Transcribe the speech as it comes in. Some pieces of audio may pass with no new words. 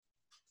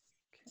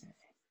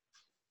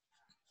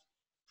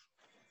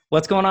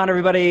What's going on,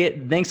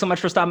 everybody? Thanks so much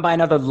for stopping by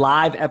another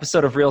live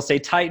episode of Real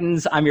Estate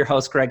Titans. I'm your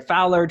host, Greg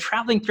Fowler,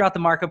 traveling throughout the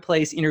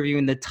marketplace,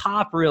 interviewing the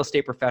top real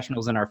estate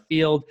professionals in our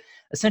field,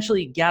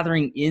 essentially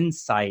gathering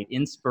insight,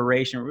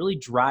 inspiration, really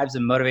drives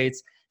and motivates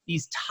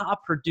these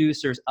top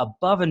producers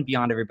above and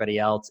beyond everybody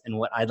else in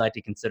what I'd like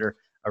to consider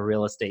a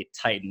real estate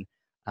titan.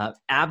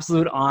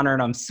 Absolute honor,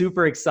 and I'm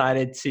super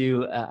excited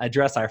to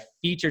address our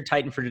featured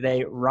titan for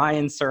today,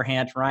 Ryan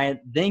Serhant. Ryan,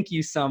 thank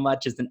you so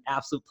much. It's an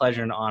absolute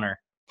pleasure and honor.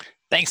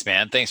 Thanks,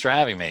 man. Thanks for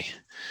having me.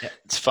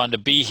 It's fun to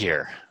be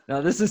here. Now,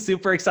 this is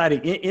super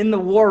exciting. In the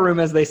war room,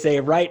 as they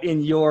say, right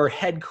in your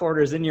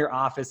headquarters, in your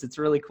office, it's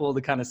really cool to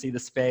kind of see the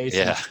space.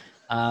 Yeah.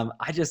 And,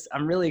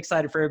 I'm really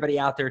excited for everybody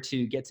out there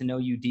to get to know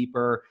you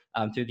deeper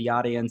through the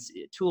audience,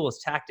 tools,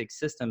 tactics,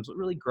 systems, what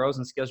really grows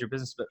and scales your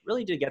business, but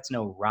really to get to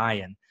know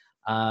Ryan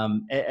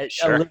a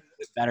little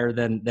bit better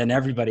than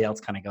everybody else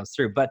kind of goes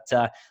through. But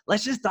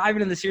let's just dive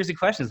into the series of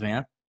questions,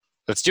 man.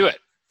 Let's do it.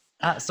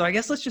 So I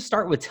guess let's just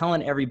start with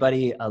telling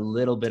everybody a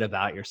little bit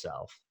about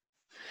yourself.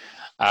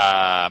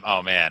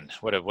 Oh man,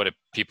 what do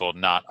people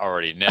not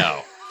already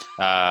know?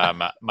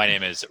 My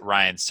name is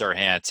Ryan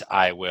Serhant.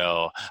 I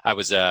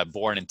was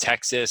born in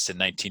Texas in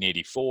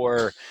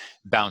 1984,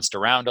 bounced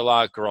around a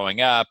lot growing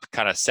up,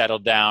 kind of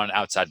settled down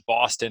outside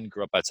Boston,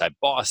 grew up outside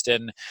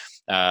Boston.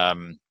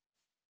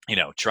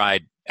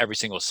 Tried every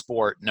single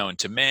sport known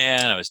to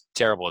man. I was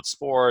terrible at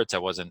sports. I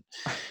wasn't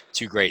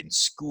too great in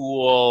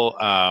school,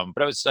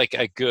 but I was like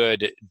a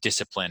good,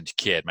 disciplined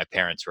kid. My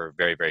parents were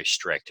very, very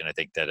strict, and I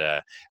think that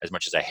as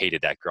much as I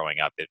hated that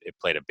growing up, it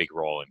played a big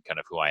role in kind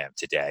of who I am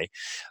today.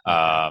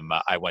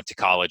 I went to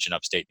college in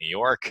upstate New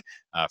York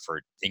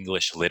for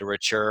English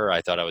literature.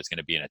 I thought I was going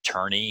to be an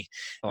attorney.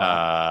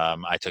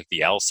 I took the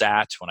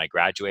LSAT when I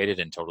graduated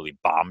and totally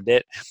bombed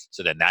it.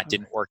 So then that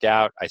didn't work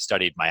out. I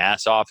studied my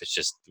ass off. It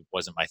just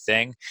wasn't my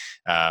thing.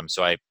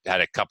 So I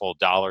had a couple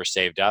dollars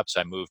saved up.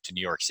 So I moved to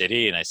New York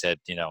City, and I said,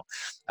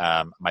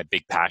 my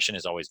big passion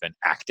has always been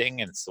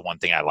acting, and it's the one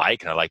thing I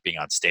like. And I like being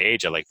on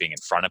stage. I like being in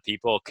front of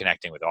people,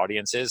 connecting with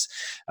audiences.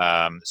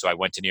 So I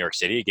went to New York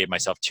City, gave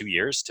myself 2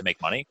 years to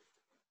make money.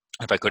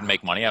 If I couldn't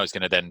make money, I was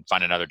going to then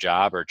find another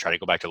job or try to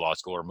go back to law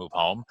school or move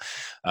home.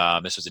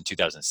 This was in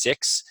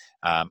 2006.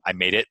 I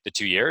made it the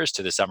 2 years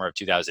to the summer of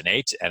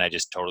 2008, and I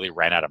just totally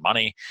ran out of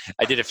money.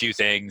 I did a few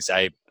things.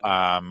 I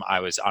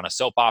was on a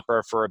soap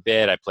opera for a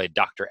bit. I played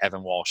Dr.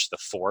 Evan Walsh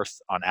IV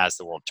on As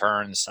the World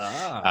Turns,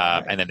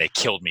 and then they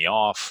killed me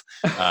off.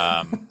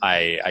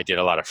 I did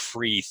a lot of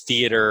free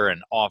theater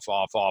and off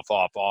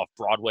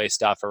Broadway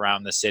stuff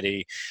around the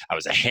city. I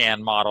was a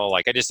hand model.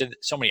 Like I just did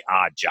so many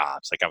odd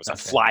jobs. Like I was a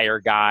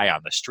flyer guy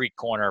on the street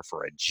corner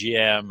for a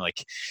gym.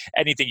 Like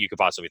anything you could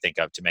possibly think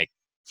of to make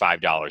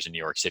 $5 in New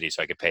York City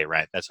so I could pay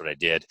rent. That's what I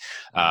did.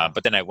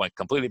 But then I went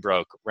completely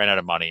broke, ran out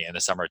of money in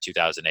the summer of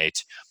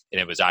 2008.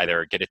 And it was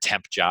either get a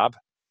temp job,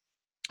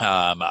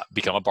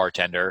 become a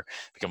bartender,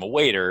 become a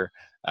waiter,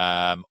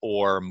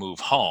 or move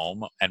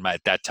home. And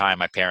at that time,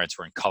 my parents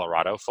were in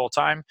Colorado full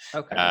time.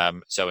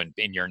 So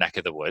in your neck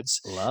of the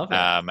woods. Love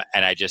it.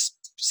 And I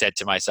just said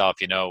to myself,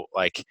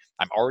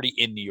 I'm already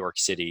in New York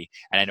City,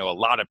 and I know a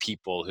lot of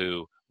people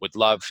who would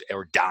love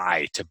or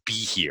die to be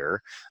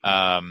here.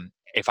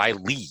 If I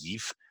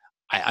leave,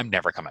 I'm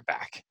never coming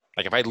back.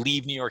 Like if I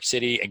leave New York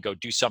City and go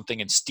do something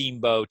in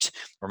Steamboat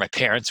where my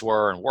parents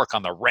were and work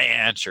on the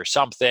ranch or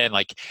something,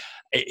 like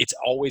it's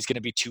always going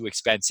to be too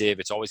expensive.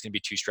 It's always going to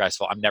be too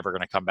stressful. I'm never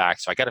going to come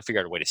back. So I got to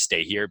figure out a way to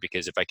stay here,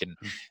 because if I can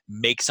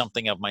make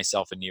something of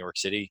myself in New York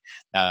City,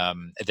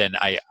 then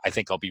I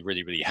think I'll be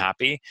really, really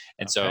happy.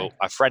 And so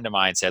a friend of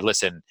mine said,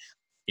 listen,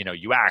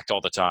 you act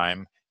all the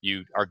time.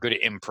 You are good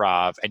at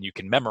improv and you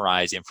can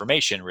memorize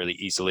information really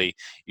easily.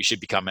 You should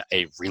become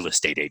a real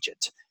estate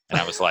agent. And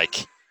I was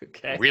like,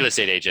 real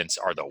estate agents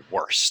are the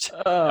worst.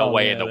 No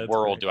way in the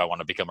world do I want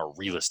to become a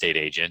real estate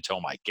agent. Oh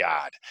my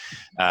God.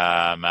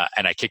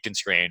 And I kicked and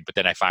screamed, but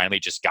then I finally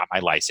just got my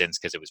license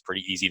because it was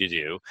pretty easy to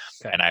do.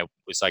 And I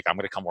was like, I'm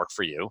going to come work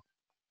for you.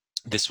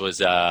 This was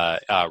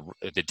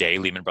the day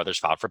Lehman Brothers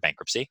filed for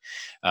bankruptcy.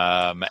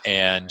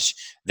 And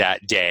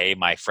that day,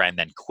 my friend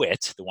then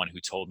quit, the one who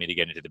told me to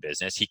get into the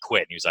business. He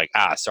quit and he was like,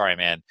 sorry,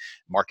 man,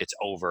 market's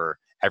over.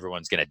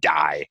 Everyone's going to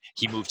die.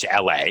 He moved to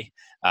LA.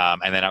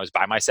 And then I was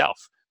by myself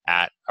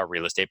at a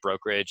real estate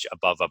brokerage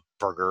above a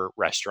burger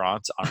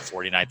restaurant on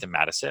 49th and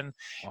Madison.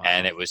 Wow.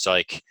 And it was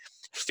like,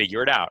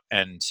 figure it out.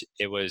 And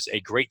it was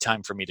a great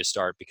time for me to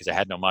start because I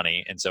had no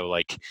money. And so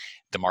like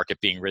the market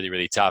being really,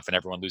 really tough and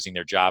everyone losing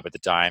their job at the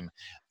time,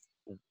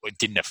 it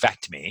didn't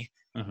affect me.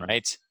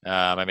 Right.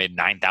 I made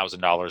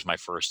 $9,000 my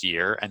first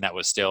year. And that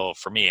was still,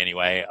 for me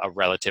anyway,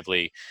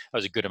 that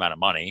was a good amount of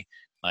money.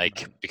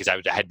 Because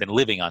I had been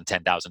living on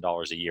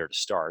 $10,000 a year to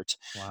start.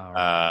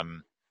 Wow.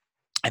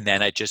 And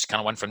then I just kind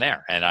of went from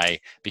there, and I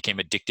became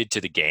addicted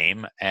to the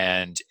game,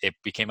 and it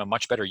became a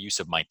much better use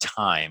of my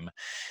time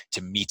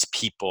to meet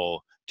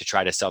people to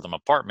try to sell them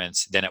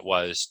apartments than it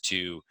was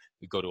to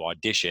go to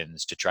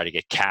auditions to try to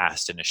get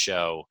cast in a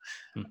show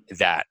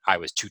that I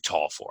was too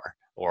tall for.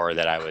 or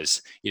that I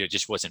was,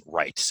 just wasn't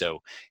right. So,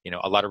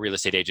 a lot of real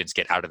estate agents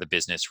get out of the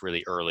business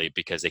really early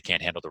because they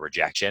can't handle the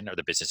rejection, or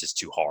the business is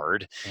too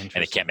hard and they can't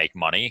Interesting. make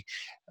money.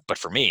 But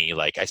for me,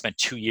 like, I spent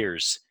 2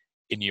 years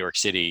in New York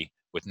City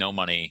with no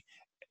money,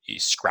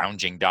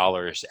 scrounging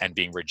dollars, and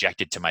being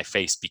rejected to my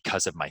face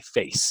because of my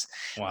face.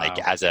 Like,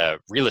 Wow. as a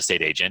real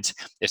estate agent,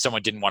 if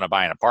someone didn't want to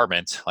buy an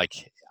apartment,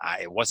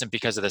 it wasn't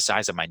because of the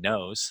size of my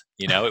nose,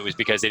 it was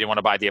because they didn't want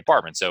to buy the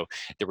apartment. So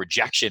the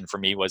rejection for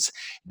me was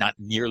not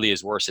nearly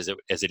as worse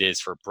as it is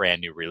for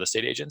brand new real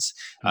estate agents.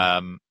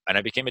 Mm. And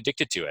I became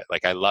addicted to it.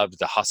 Like, I loved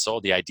the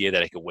hustle, the idea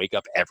that I could wake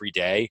up every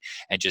day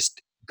and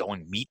just go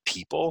and meet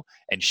people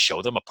and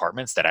show them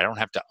apartments that I don't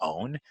have to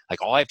own.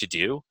 Like, all I have to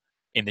do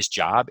in this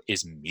job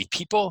is meet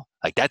people.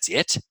 Like, that's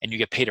it. And you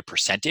get paid a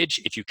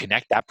percentage if you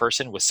connect that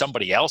person with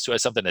somebody else who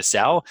has something to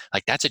sell.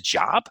 Like, that's a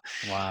job.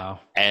 Wow.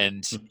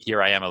 And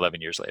here I am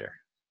 11 years later.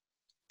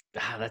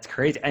 Ah, that's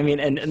crazy. I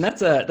mean, and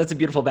that's a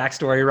beautiful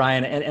backstory,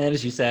 Ryan. And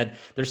as you said,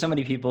 there's so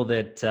many people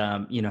that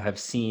have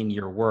seen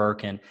your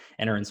work and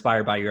are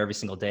inspired by you every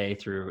single day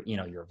through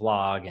your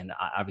vlog, and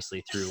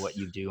obviously through what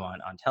you do on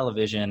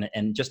television,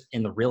 and just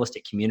in the real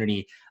estate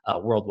community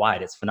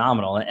worldwide. It's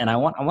phenomenal. And I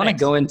want to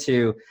Thanks. go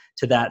into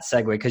that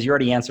segue, because you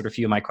already answered a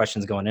few of my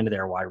questions going into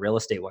there. Why real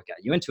estate? What got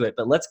you into it?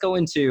 But let's go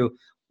into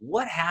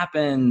what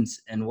happened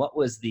and what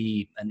was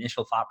the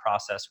initial thought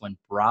process when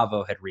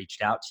Bravo had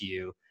reached out to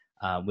you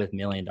with $1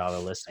 Million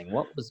Listing.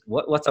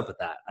 What's up with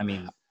that? I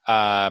mean,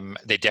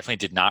 they definitely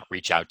did not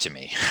reach out to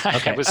me.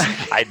 okay.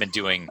 I'd been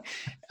doing,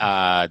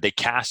 they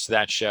cast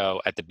that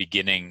show at the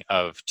beginning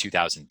of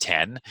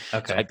 2010.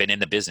 Okay. So I'd been in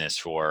the business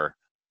for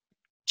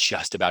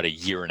just about a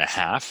year and a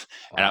half.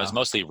 Wow. And I was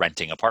mostly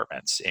renting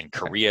apartments in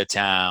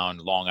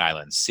Koreatown, Long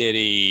Island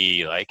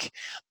City,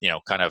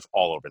 kind of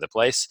all over the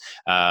place.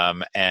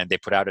 And they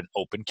put out an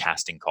open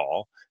casting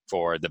call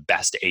for the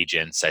best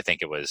agents. I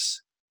think it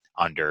was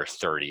under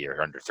 30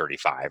 or under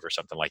 35 or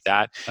something like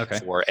that, okay.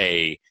 for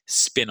a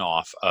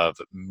spin-off of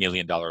 $1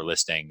 Million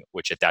Listing,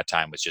 which at that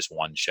time was just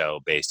one show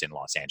based in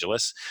Los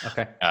Angeles.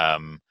 Okay.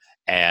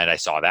 And I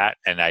saw that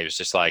and I was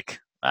just like,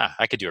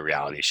 I could do a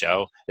reality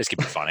show. This could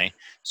be funny.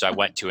 So I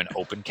went to an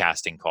open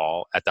casting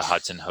call at the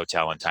Hudson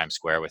Hotel in Times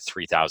Square with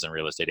 3,000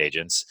 real estate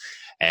agents.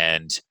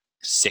 And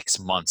 6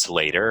 months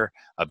later,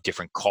 of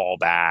different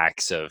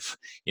callbacks, of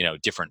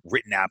different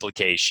written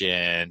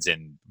applications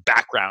and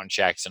background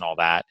checks and all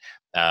that,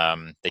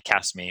 they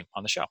cast me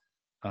on the show.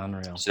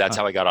 Unreal. So that's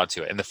how I got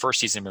onto it. And the first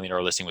season of $1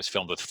 Million Listing was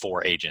filmed with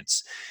 4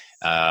 agents.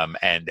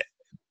 And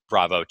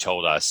Bravo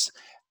told us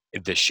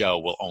the show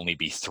will only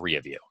be 3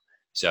 of you.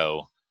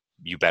 So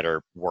you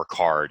better work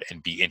hard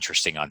and be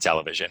interesting on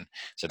television.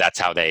 So that's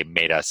how they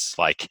made us.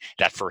 Like,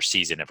 that first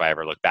season, if I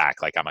ever look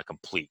back, like, I'm a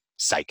complete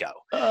psycho,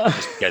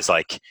 just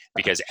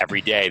because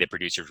every day the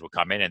producers would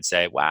come in and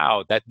say,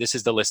 wow, this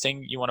is the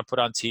listing you want to put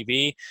on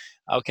TV.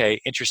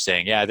 Okay,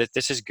 interesting. Yeah,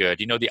 this is good.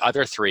 The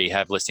other 3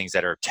 have listings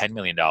that are $10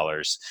 million.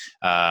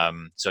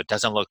 So it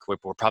doesn't look,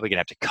 we're probably gonna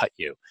have to cut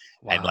you.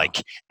 Wow. And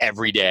like,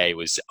 every day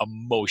was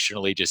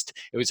emotionally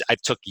I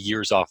took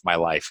years off my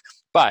life,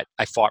 but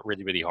I fought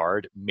really, really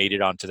hard, made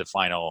it onto the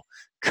final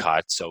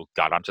cut. So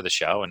got onto the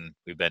show, and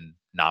we've been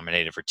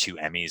nominated for 2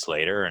 Emmys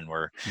later, and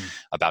we're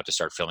about to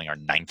start filming our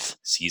 9th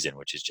season,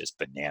 which is just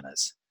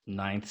bananas.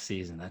 9th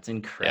season. That's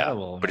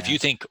incredible. Yeah. But if you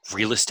think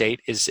real estate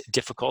is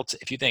difficult,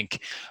 if you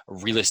think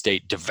real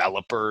estate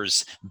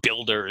developers,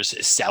 builders,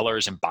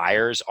 sellers, and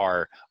buyers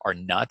are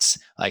nuts,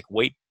 like,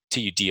 wait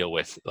till you deal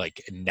with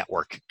like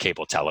network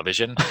cable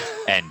television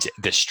and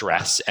the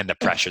stress and the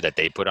pressure that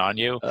they put on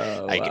you.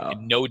 Wow.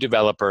 No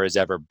developer has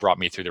ever brought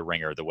me through the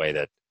ringer the way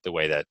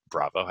that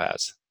Bravo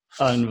has.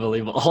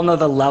 Unbelievable. A whole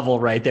nother level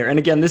right there. And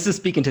again, this is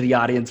speaking to the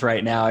audience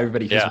right now.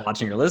 Everybody who's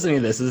watching or listening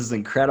to this is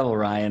incredible,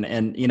 Ryan.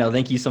 And,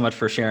 thank you so much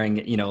for sharing,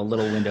 a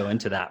little window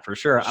into that for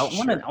sure. I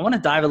want to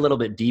dive a little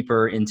bit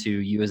deeper into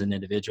you as an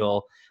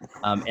individual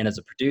and as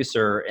a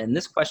producer. And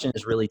this question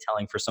is really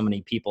telling for so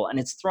many people, and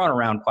it's thrown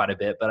around quite a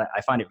bit, but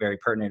I find it very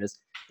pertinent, is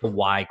the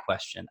why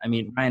question. I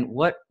mean, Ryan,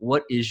 what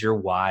is your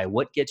why?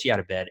 What gets you out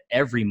of bed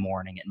every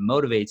morning and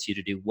motivates you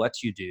to do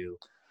what you do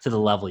to the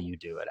level you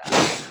do it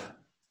at?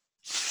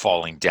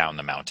 Falling down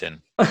the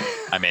mountain.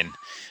 I mean,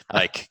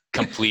 like,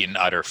 complete and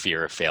utter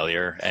fear of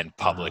failure and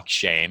public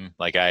shame.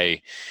 Like,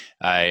 the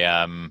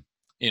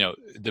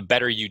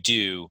better you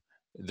do,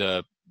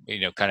 the,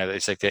 kind of,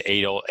 it's like the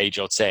age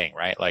old saying,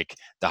 right? Like,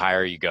 the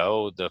higher you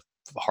go, the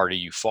harder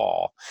you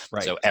fall.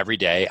 Right. So every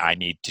day I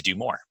need to do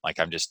more. Like,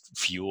 I'm just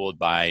fueled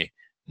by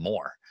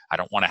more. I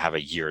don't want to have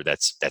a year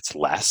that's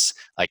less.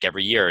 Like,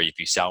 every year, if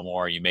you sell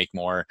more, you make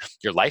more,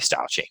 your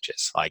lifestyle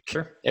changes. Like,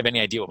 sure. You have any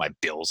idea what my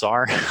bills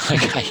are?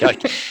 I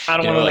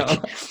don't want to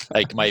know.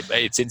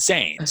 It's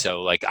insane.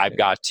 So like, I've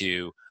got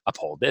to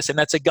uphold this, and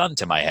that's a gun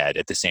to my head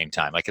at the same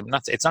time. Like,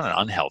 it's not an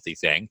unhealthy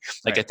thing.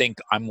 Like, right. I think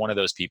I'm one of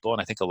those people,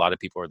 and I think a lot of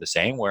people are the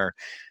same, where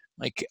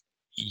like,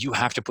 you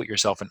have to put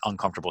yourself in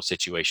uncomfortable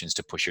situations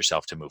to push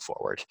yourself to move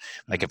forward.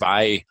 Like, if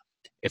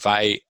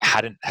I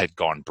hadn't had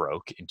gone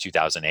broke in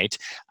 2008,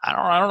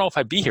 I don't know if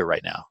I'd be here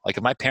right now. Like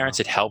if my parents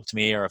Wow. had helped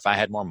me, or if I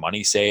had more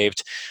money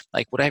saved,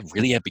 like would I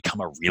really have become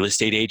a real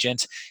estate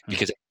agent Hmm.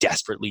 because I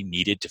desperately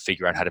needed to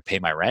figure out how to pay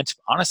my rent?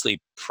 Honestly,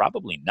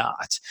 probably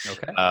not.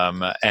 Okay.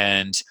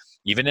 And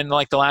even in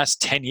like the last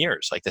 10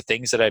 years, like the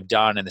things that I've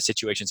done and the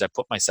situations I've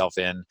put myself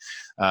in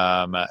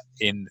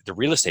the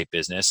real estate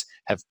business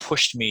have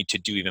pushed me to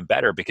do even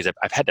better because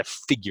I've had to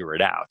figure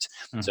it out.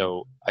 Hmm.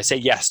 So I say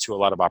yes to a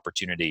lot of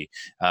opportunity.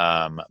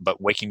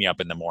 But waking me up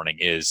in the morning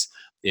is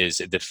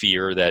the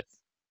fear that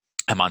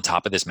I'm on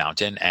top of this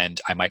mountain and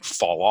I might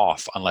fall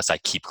off unless I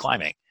keep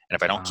climbing. And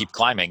if I don't Wow. keep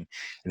climbing,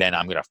 then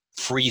I'm going to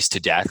freeze to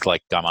death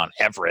like I'm on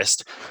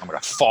Everest. I'm going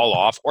to fall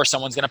off, or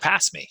someone's going to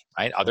pass me,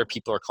 right? Other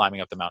people are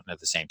climbing up the mountain at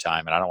the same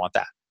time, and I don't want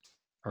that.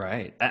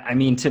 Right. I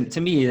mean, to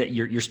me, that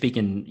you're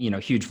speaking,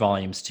 huge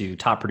volumes to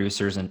top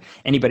producers and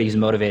anybody who's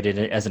motivated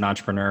as an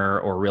entrepreneur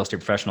or real estate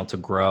professional to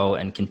grow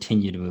and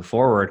continue to move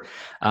forward.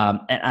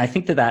 And I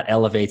think that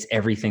elevates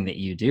everything that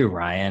you do,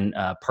 Ryan,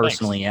 Thanks.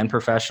 personally and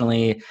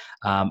professionally.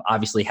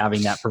 Obviously,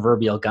 having that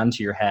proverbial gun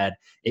to your head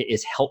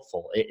is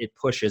helpful. It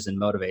pushes and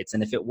motivates.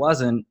 And if it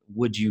wasn't,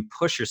 would you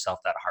push yourself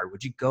that hard?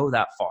 Would you go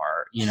that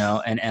far?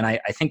 And I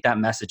think that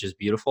message is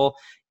beautiful.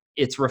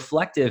 It's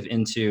reflective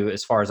into,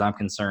 as far as I'm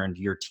concerned,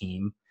 your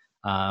team.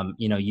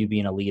 You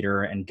being a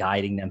leader and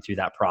guiding them through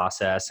that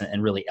process,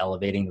 and really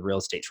elevating the real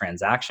estate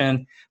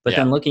transaction, but Yeah.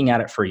 then looking at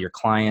it for your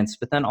clients,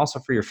 but then also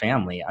for your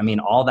family. I mean,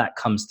 all that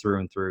comes through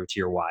and through to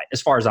your why, as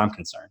far as I'm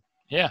concerned.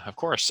 Yeah, of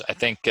course. I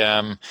think,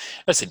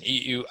 listen,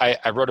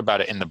 I wrote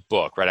about it in the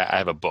book, right? I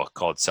have a book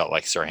called Sell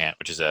Like Sirhan,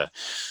 which is a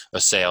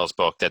sales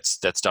book that's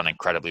done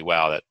incredibly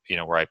well. That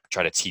where I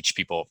try to teach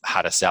people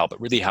how to sell, but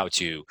really how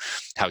to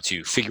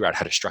figure out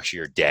how to structure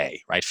your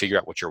day, right? Figure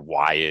out what your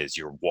why is,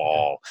 your Okay.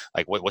 wall,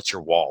 like what's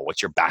your wall,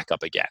 what's your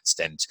backup against,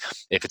 and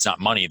if it's not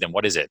money, then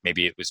what is it?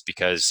 Maybe it was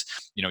because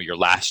your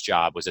last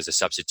job was as a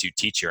substitute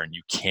teacher, and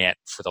you can't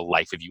for the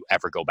life of you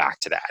ever go back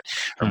to that.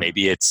 Or Hmm.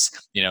 maybe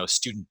it's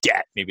student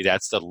debt. Maybe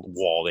that's the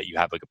wall that you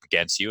have up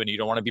against you, and you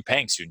don't want to be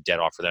paying student debt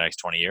off for the next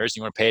 20 years.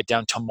 You want to pay it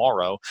down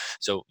tomorrow,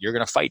 so you're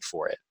going to fight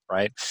for it,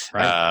 right?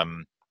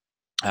 Right.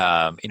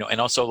 And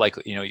also like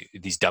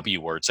these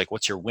W words, like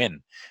what's your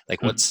win,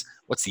 like Hmm.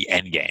 what's the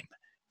end game,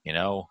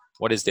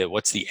 what's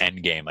the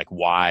end game, like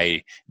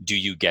why do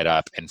you get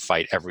up and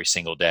fight every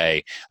single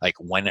day, like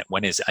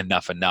when is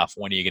enough,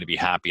 when are you going to be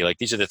happy? Like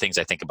these are the things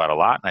I think about a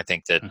lot, and I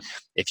think that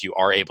if you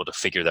are able to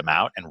figure them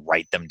out and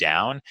write them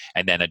down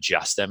and then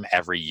adjust them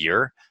every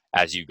year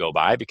as you go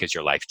by, because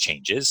your life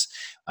changes,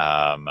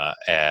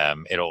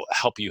 it'll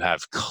help you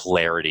have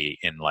clarity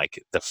in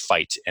like the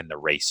fight and the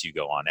race you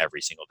go on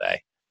every single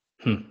day.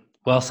 Hmm.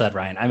 Well said,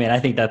 Ryan. I mean, I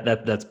think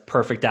that's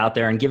perfect out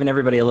there, and giving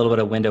everybody a little bit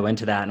of window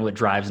into that and what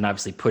drives and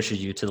obviously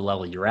pushes you to the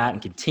level you're at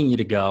and continue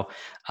to go.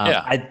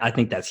 Yeah. I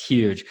think that's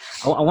huge.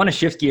 I want to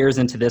shift gears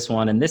into this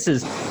one, and this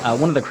is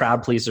one of the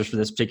crowd pleasers for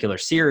this particular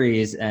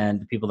series. And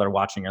the people that are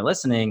watching or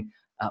listening,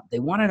 they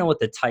want to know what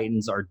the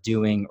Titans are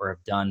doing or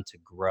have done to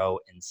grow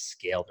and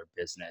scale their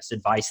business.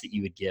 Advice that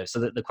you would give.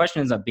 So the question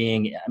ends up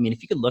being, I mean,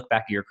 if you could look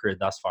back at your career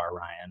thus far,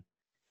 Ryan,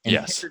 and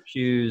pick Yes. or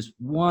choose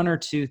one or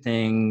two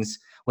things,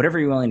 whatever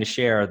you're willing to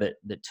share, that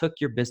took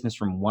your business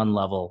from one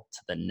level to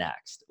the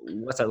next.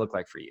 What's that look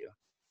like for you?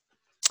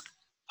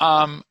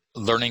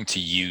 Learning to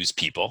use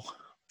people,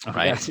 Okay,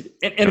 right? that's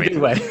in I a mean,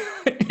 good way.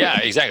 yeah,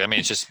 exactly. I mean,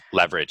 it's just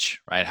leverage,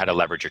 right? How to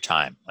leverage your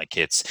time. Like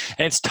it's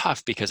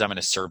tough because I'm in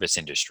a service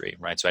industry,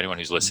 right? So anyone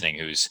who's listening,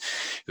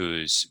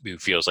 who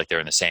feels like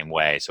they're in the same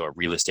way, so a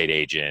real estate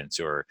agents,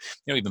 or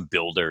even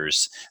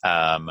builders,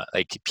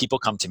 like people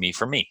come to me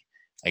for me.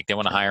 Like they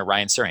want to Sure. hire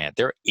Ryan Serhant.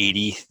 There are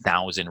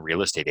 80,000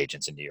 real estate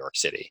agents in New York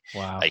City.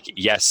 Wow. Like,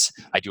 yes,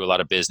 I do a lot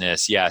of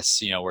business.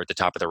 Yes, we're at the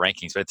top of the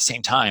rankings, but at the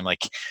same time,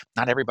 like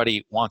not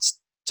everybody wants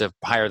to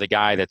hire the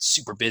guy that's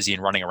super busy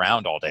and running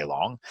around all day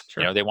long.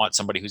 Sure. They want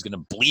somebody who's going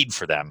to bleed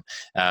for them.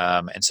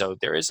 And so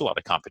there is a lot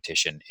of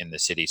competition in the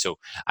city. So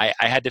I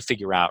had to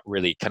figure out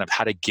really kind of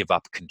how to give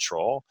up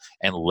control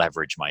and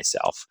leverage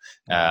myself.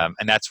 Wow.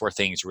 And that's where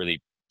things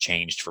really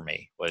changed for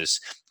me, was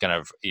kind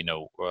of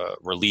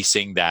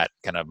releasing that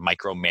kind of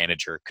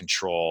micromanager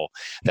control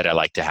that I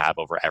like to have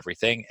over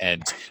everything,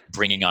 and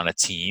bringing on a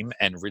team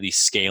and really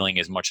scaling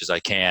as much as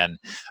I can,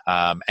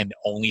 and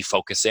only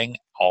focusing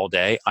all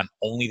day on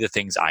only the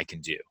things I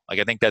can do. Like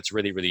I think that's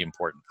really, really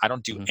important. I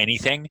don't do Mhm.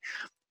 anything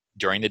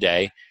during the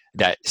day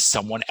that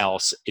someone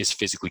else is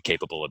physically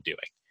capable of doing.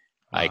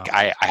 Like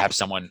Wow. I have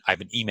I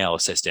have an email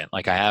assistant.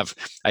 Like I have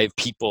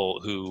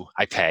people who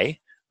I pay,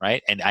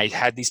 right? And I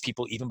had these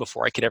people even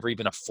before I could ever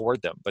even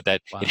afford them, but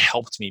that it Wow.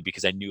 helped me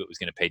because I knew it was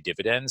going to pay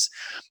dividends.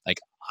 Like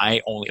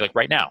I only, like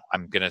right now,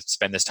 I'm going to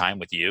spend this time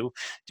with you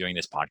doing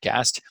this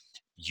podcast.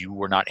 You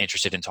were not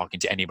interested in talking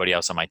to anybody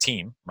else on my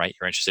team, right?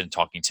 You're interested in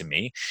talking to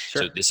me.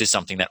 So Sure. this is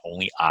something that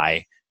only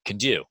I can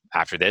do.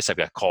 After this, I've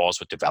got calls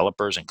with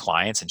developers and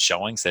clients and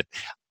showings that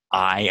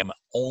I am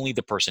only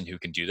the person who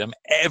can do them.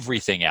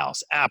 Everything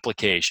else,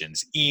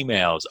 applications,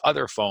 emails,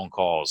 other phone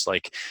calls,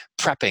 like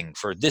prepping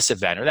for this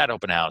event or that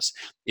open house,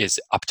 is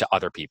up to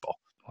other people.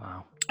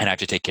 Wow. and I have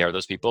to take care of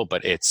those people.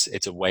 But it's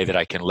a way that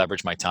I can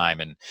leverage my time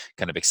and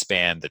kind of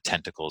expand the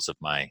tentacles of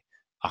my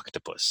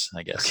octopus,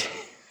 I guess. Okay.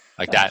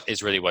 Like that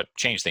is really what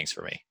changed things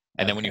for me.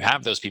 And then when you Okay.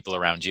 have those people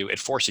around you, it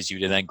forces you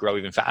to then grow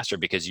even faster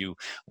because you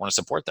want to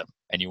support them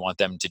and you want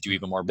them to do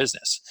even more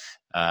business.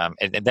 And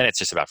then it's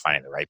just about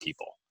finding the right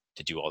people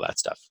to do all that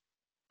stuff.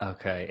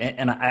 Okay.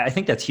 And I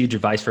think that's huge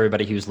advice for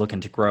everybody who's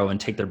looking to grow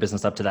and take their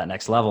business up to that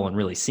next level and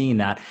really seeing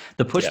that.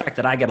 The Yeah. pushback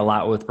that I get a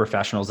lot with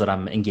professionals that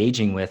I'm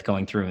engaging with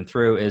going through and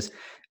through is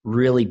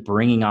really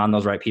bringing on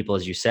those right people,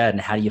 as you said, and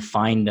how do you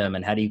find them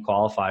and how do you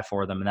qualify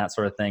for them and that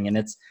sort of thing. And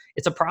it's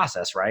a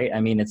process, right?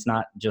 I mean, it's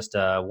not just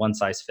a one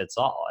size fits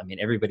all. I mean,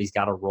 everybody's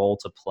got a role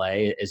to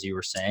play, as you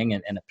were saying,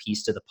 and a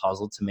piece to the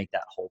puzzle to make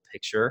that whole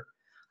picture.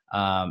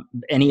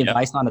 Any Yep.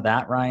 advice onto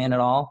that, Ryan,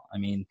 at all? I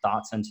mean,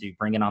 thoughts into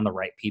bringing on the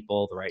right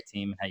people, the right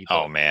team, and how you do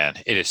Oh it? man,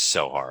 it is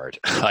so hard.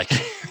 Like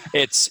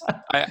it's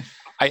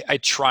I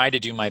try to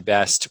do my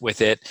best with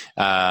it.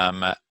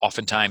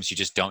 Oftentimes you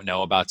just don't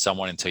know about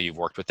someone until you've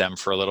worked with them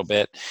for a little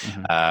bit.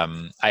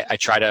 Mhm. I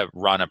try to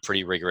run a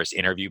pretty rigorous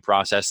interview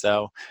process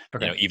though.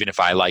 Okay. Even if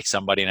I like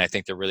somebody and I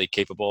think they're really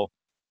capable,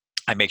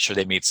 I make sure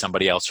they meet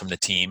somebody else from the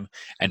team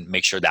and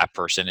make sure that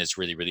person is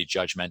really, really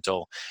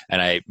judgmental.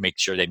 And I make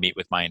sure they meet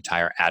with my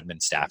entire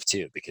admin staff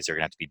too, because they're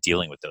going to have to be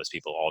dealing with those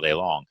people all day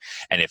long.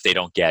 And if they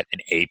don't get an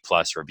A+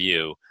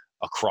 review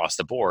across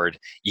the board,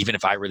 even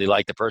if I really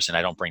like the person,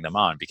 I don't bring them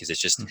on because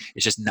Mm.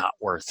 it's just not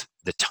worth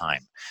the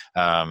time.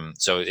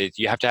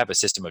 You have to have a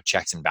system of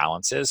checks and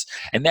balances.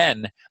 And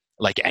then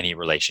like any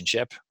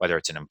relationship, whether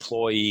it's an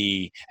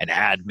employee, an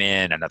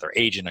admin, another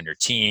agent on your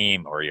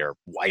team, or your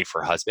wife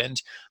or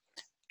husband,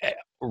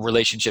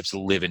 relationships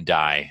live and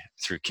die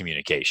through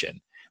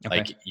communication. Okay.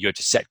 Like you have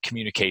to set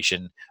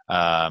communication,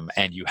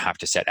 and you have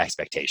to set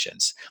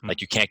expectations. Mm.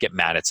 Like you can't get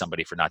mad at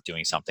somebody for not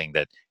doing something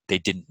that they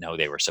didn't know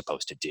they were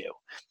supposed to do,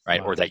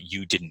 right? Or Wow. that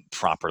you didn't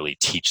properly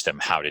teach them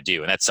how to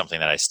do. And that's something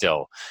that I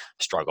still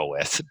struggle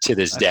with to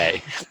this Okay.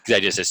 day because I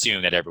just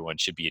assume that everyone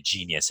should be a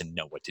genius and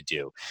know what to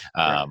do.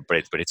 Right.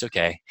 But it's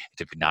okay.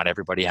 Not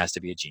everybody has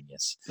to be a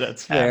genius.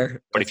 That's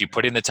fair. But if That's you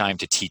put in the time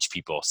to teach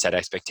people, set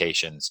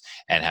expectations,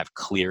 and have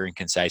clear and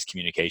concise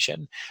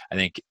communication, I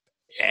think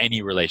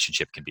any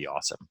relationship can be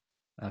awesome.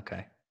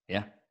 okay.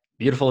 Yeah.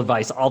 Beautiful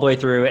advice all the way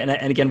through. And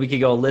again, we could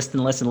go list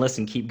and list and list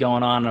and keep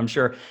going on. And I'm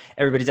sure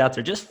everybody's out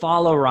there. Just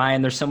follow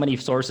Ryan. There's so many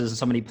sources and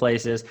so many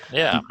places.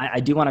 Yeah. I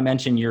do want to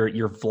mention your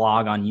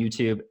vlog on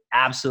YouTube.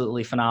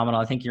 Absolutely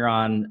phenomenal. I think you're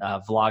on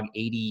vlog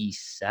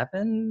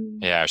 87.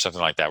 Yeah, or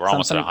something like that. We're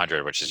almost at Something.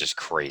 100, which is just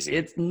crazy.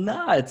 It's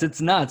nuts.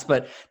 It's nuts.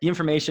 But the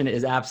information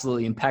is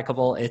absolutely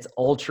impeccable. It's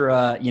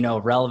ultra,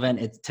 relevant.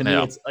 It's to me,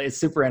 Yeah. it's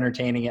super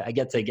entertaining. I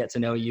get to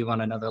know you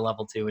on another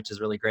level too, which is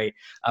really great.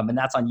 And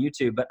that's on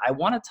YouTube. But I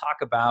want to talk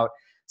about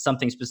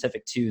something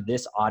specific to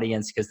this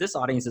audience, because this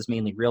audience is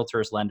mainly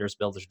realtors, lenders,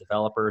 builders,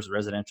 developers,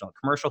 residential and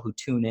commercial, who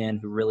tune in,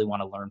 who really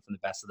want to learn from the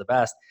best of the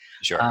best.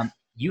 Sure.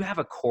 You have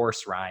a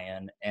course,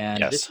 Ryan,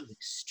 and this Yes. is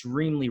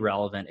extremely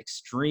relevant,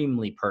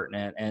 extremely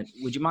pertinent. And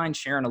would you mind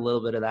sharing a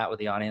little bit of that with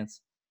the audience?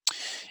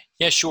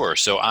 Yeah, sure.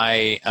 So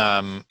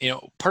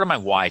part of my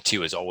why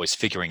too is always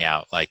figuring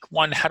out like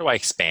one, how do I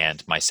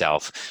expand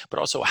myself, but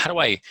also how do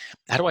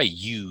I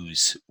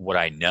use what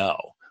I know?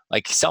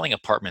 Like selling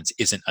apartments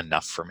isn't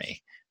enough for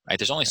me, right?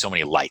 There's only so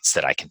many lights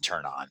that I can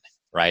turn on,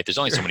 right? There's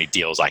only so Sure. many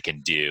deals I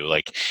can do.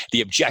 Like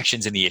the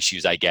objections and the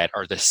issues I get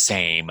are the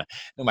same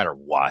no matter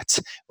what,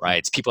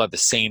 right? People have the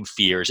same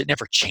fears. It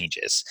never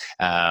changes.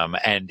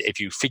 And if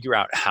you figure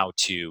out how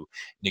to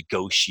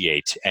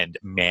negotiate and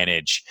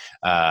manage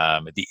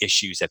the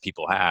issues that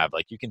people have,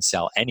 like you can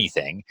sell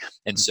anything.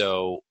 And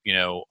so,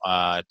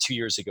 2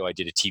 years ago, I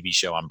did a TV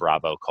show on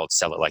Bravo called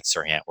Sell It Like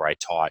Sirhan, where I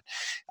taught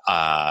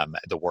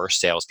the worst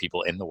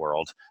salespeople in the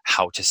world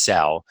how to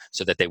sell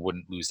so that they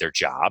wouldn't lose their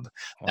job.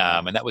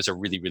 Wow. And that was a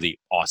really, really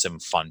awesome,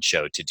 fun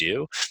show to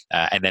do.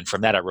 And then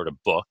from that, I wrote a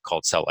book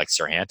called Sell It Like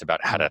Sirhan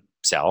about how to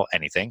sell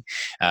anything.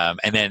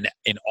 And then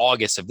in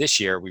August of this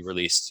year, we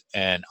released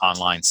an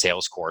online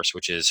sales course,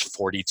 which is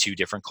 42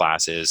 different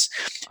classes.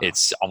 Wow.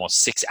 It's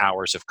almost 6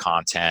 hours of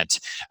content.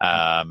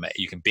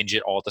 You can binge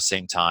it all at the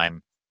same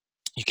time.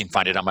 You can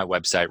find it on my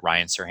website,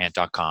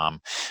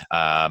 ryansirhan.com.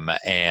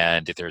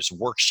 And there's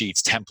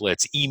worksheets,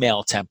 templates,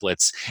 email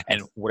templates.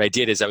 And what I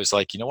did is I was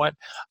like, you know what?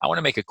 I want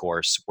to make a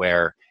course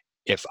where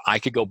if I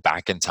could go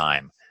back in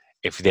time,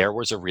 if there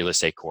was a real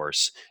estate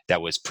course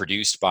that was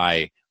produced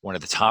by one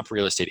of the top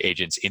real estate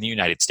agents in the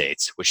United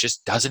States, which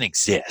just doesn't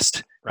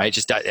exist, right?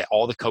 Just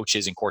all the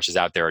coaches and courses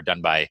out there are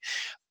done by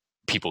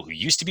people who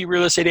used to be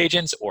real estate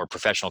agents or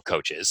professional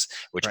coaches,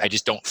 which I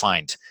just don't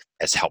find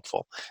as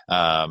helpful.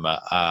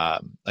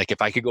 Like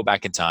if I could go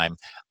back in time,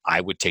 I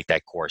would take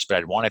that course, but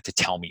I'd want it to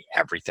tell me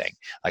everything.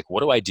 Like,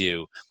 what do I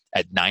do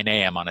at 9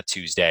 a.m. on a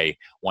Tuesday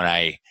when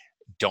I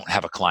don't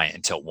have a client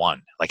until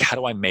 1. Like, how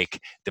do I make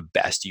the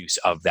best use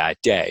of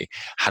that day?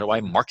 How do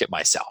I market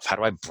myself? How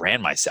do I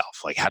brand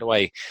myself? Like, how do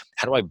I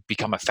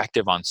become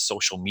effective on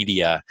social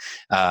media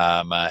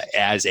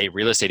as a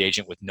real estate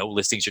agent with no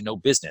listings or no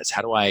business?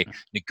 How do I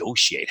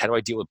negotiate? How do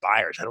I deal with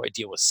buyers? How do I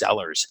deal with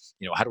sellers?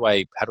 How do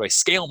I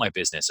scale my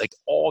business? Like,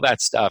 all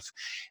that stuff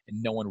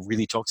no one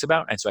really talks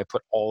about. And so I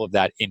put all of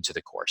that into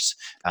the course.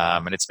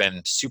 And it's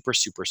been super,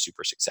 super,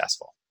 super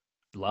successful.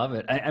 Love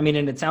it. I mean,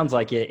 and it sounds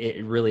like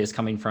it really is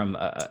coming from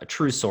a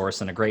true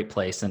source and a great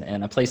place,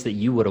 and a place that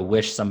you would have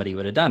wished somebody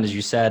would have done, as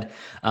you said,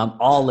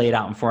 all laid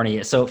out in front of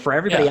you. So for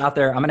everybody out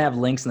there, I'm going to have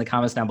links in the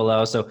comments down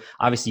below. So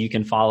obviously you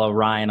can follow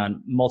Ryan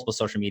on multiple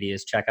social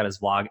medias, check out his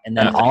vlog, and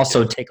then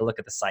also take a look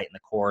at the site and the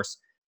course.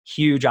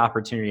 Huge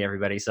opportunity,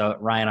 everybody. So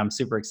Ryan, I'm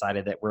super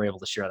excited that we're able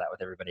to share that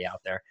with everybody out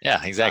there.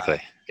 Yeah,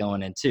 exactly.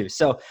 Going in too.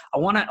 So I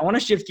want to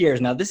shift gears.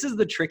 Now, this is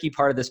the tricky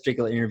part of this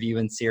particular interview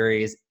and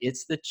series.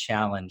 It's the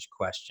challenge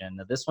question.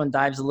 Now, this one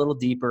dives a little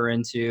deeper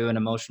into an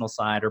emotional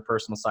side or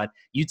personal side.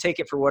 You take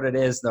it for what it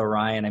is though,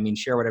 Ryan. I mean,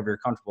 share whatever you're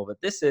comfortable,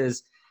 but this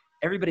is,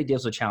 everybody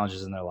deals with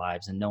challenges in their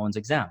lives and no one's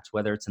exempt,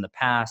 whether it's in the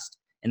past,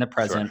 in the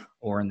present,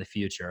 or in the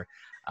future.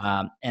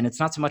 And it's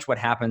not so much what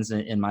happens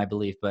in my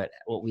belief, but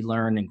what we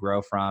learn and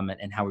grow from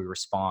and how we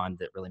respond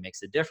that really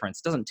makes a difference.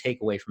 It doesn't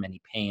take away from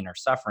any pain or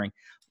suffering.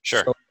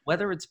 Sure. So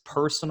whether it's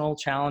personal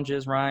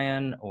challenges,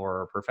 Ryan,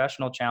 or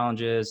professional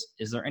challenges,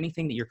 is there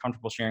anything that you're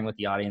comfortable sharing with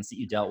the audience that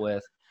you dealt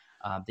with,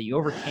 that you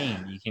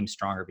overcame, you became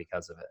stronger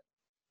because of it?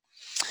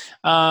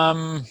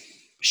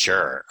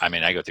 Sure. I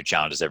mean, I go through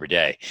challenges every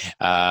day.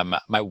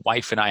 My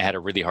wife and I had a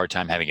really hard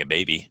time having a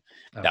baby.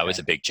 That was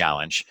a big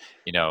challenge.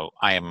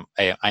 I am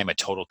a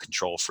total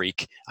control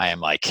freak. I am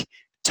like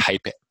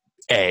type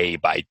A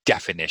by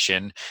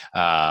definition.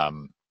 I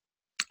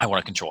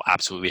want to control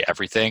absolutely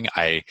everything.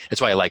 That's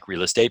why I like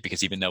real estate,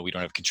 because even though we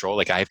don't have control,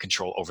 like I have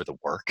control over the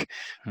work,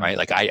 right?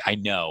 Like I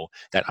know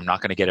that I'm not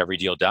going to get every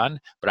deal done,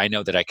 but I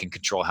know that I can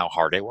control how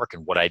hard I work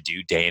and what I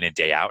do day in and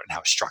day out and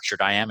how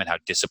structured I am and how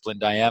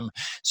disciplined I am,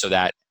 so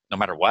that no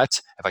matter what,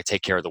 if I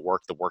take care of the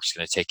work's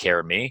going to take care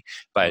of me.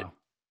 But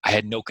I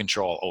had no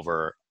control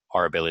over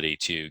our ability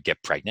to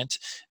get pregnant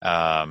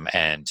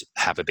and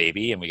have a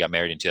baby. And we got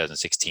married in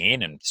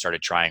 2016 and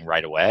started trying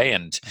right away.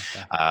 And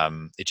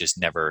it just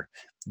never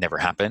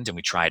happened. And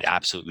we tried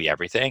absolutely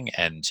everything.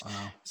 And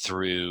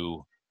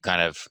through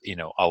kind of,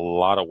 a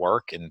lot of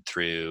work and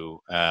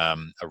through a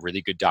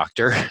really good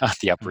doctor on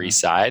the Upper East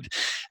Side,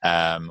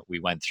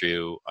 we went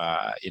through,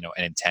 an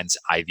intense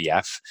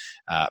IVF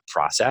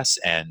process,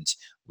 and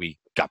we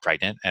got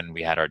pregnant and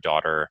we had our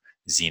daughter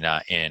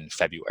Zena in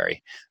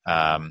February.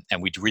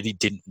 And we really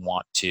didn't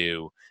want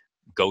to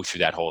go through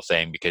that whole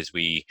thing because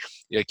we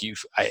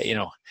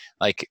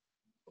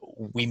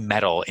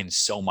meddle in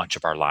so much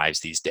of our lives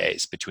these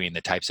days, between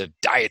the types of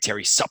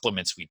dietary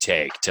supplements we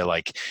take to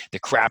like the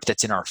crap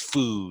that's in our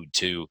food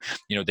to,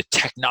 the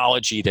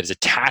technology that is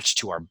attached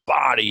to our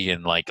body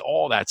and like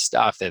all that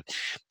stuff that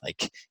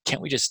like,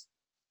 can't we just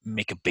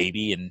make a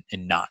baby and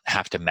not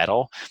have to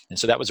meddle? And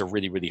so that was a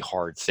really, really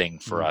hard thing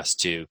for us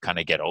to kind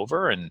of get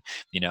over. And,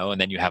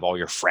 and then you have all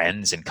your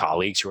friends and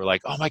colleagues who are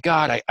like, oh my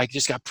God, I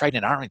just got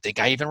pregnant. I don't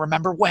think I even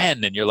remember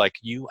when. And you're like,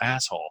 you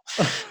asshole.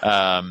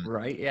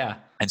 Right. Yeah.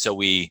 And so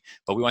we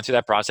went through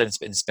that process.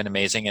 It's been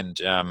amazing.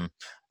 And,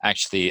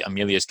 actually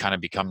Amelia's kind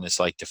of become this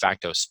like de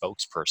facto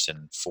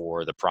spokesperson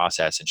for the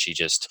process. And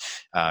she's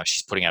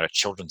putting out a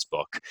children's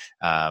book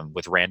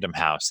with Random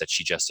House that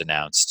she just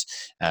announced.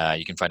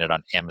 You can find it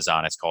on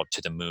Amazon. It's called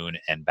To the Moon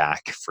and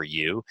Back for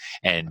You.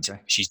 And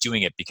she's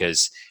doing it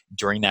because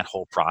during that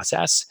whole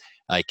process,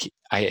 like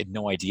I had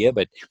no idea,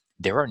 but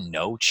there are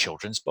no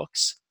children's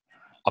books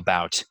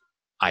about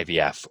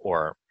IVF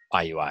or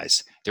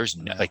IUIs. There's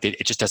no, like,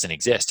 it just doesn't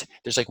exist.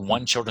 There's like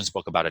one children's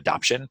book about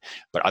adoption,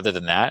 but other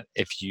than that,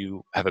 if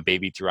you have a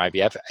baby through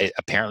IVF,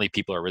 apparently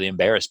people are really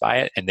embarrassed by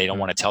it and they don't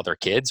want to tell their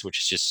kids, which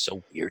is just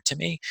so weird to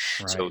me.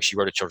 Right. So she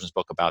wrote a children's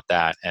book about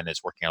that and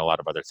is working on a lot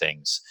of other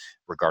things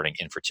regarding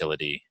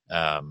infertility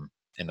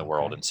in the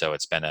world. And so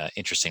it's been an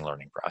interesting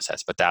learning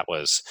process, but that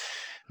was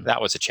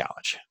a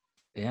challenge.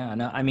 Yeah,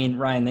 no, I mean,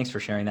 Ryan, thanks for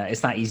sharing that.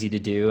 It's not easy to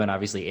do and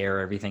obviously air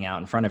everything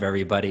out in front of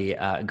everybody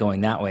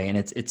going that way. And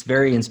it's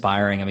very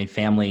inspiring. I mean,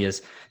 family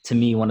is, to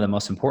me, one of the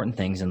most important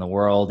things in the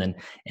world.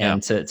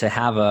 And to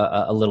have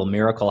a little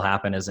miracle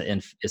happen is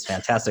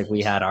fantastic.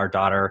 We had our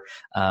daughter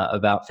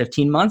about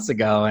 15 months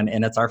ago and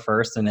it's our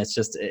first, and it's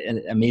just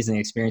an amazing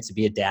experience to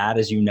be a dad,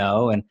 as you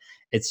know, and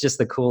it's just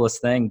the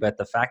coolest thing. But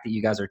the fact that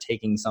you guys are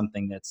taking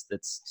something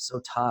that's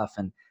so tough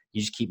and you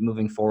just keep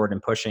moving forward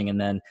and pushing.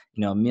 And then,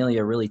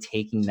 Amelia really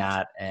taking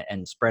that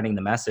and spreading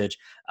the message.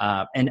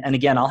 And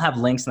again, I'll have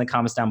links in the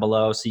comments down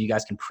below so you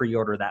guys can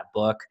pre-order that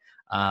book,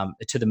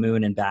 To the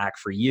Moon and Back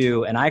for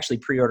You. And I actually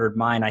pre-ordered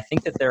mine. I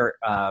think that they're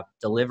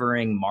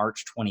delivering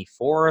March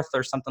 24th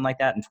or something like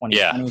that in 2020.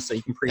 Yeah. So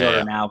you can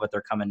pre-order now, but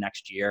they're coming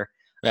next year.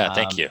 Yeah,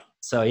 thank you.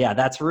 So yeah,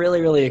 that's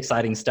really, really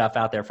exciting stuff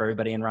out there for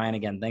everybody. And Ryan,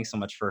 again, thanks so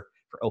much for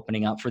for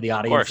opening up for the Of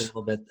audience a course.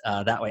 little bit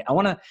that way. I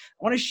want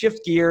to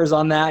shift gears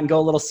on that and go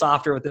a little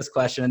softer with this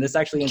question. And this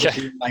actually ends up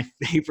being my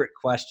favorite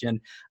question.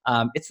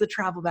 It's the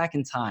travel back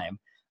in time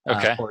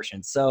Okay.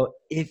 portion. So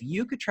if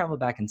you could travel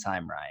back in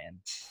time, Ryan,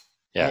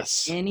 at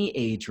Yes. any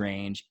age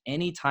range,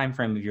 any time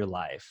frame of your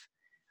life,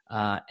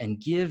 and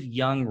give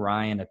young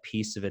Ryan a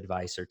piece of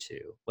advice or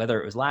two, whether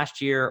it was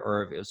last year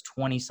or if it was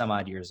 20 some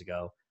odd years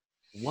ago,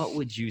 what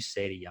would you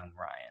say to young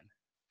Ryan?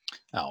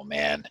 Oh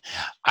man,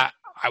 I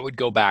I would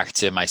go back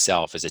to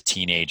myself as a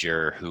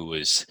teenager who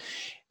was,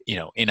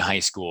 in high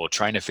school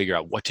trying to figure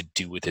out what to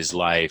do with his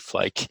life,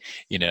 like,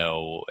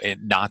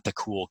 not the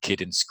cool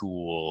kid in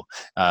school,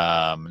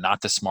 not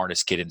the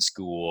smartest kid in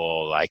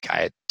school. Like I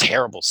had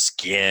terrible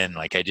skin.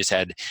 Like I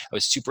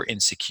was super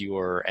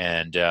insecure,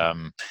 and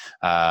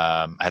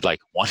I had like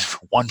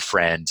one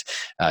friend,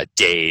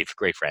 Dave,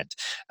 great friend.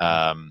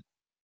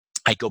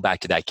 I go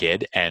back to that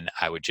kid, and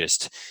I would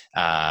just,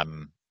 I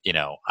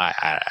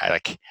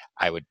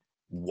would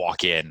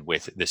walk in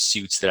with the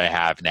suits that I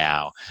have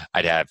now.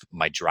 I'd have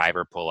my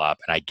driver pull up,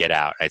 and I'd get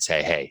out. I'd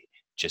say, "Hey,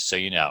 just so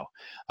you know,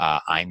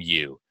 I'm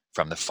you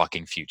from the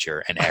fucking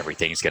future, and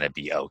everything's gonna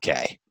be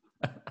okay."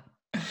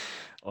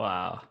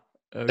 Wow.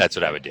 That's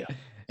what I Okay. would do.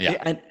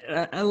 Yeah. And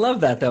I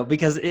love that though,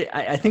 because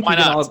I think Why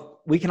not?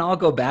 we can all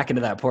go back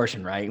into that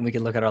portion, right? And we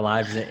can look at our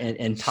lives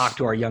and talk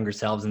to our younger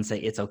selves and say,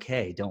 it's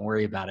okay. Don't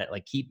worry about it.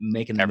 Like keep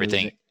making the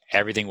moves.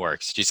 Everything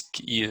works.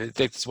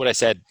 That's what I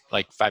said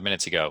like 5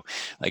 minutes ago,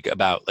 like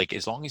about like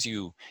as long as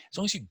you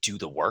do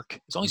the work,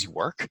 as long as you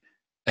work,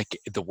 like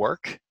the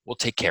work will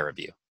take care of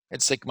you.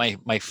 It's like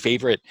my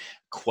favorite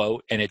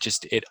quote, and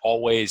it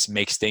always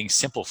makes things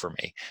simple for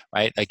me,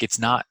 right? Like it's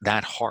not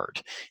that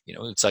hard.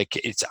 It's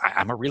like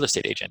I'm a real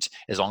estate agent.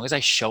 As long as I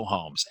show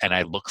homes and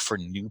I look for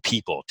new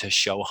people to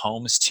show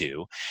homes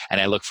to,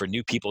 and I look for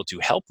new people to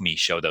help me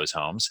show those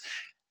homes,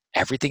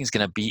 everything's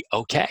going to be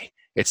okay.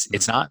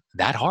 It's not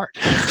that hard.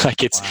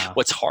 Like Wow.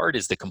 what's hard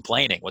is the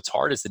complaining. What's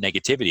hard is the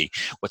negativity.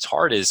 What's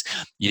hard is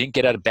you didn't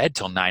get out of bed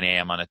till 9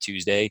 a.m. on a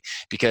Tuesday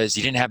because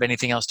you didn't have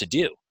anything else to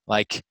do.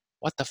 Like,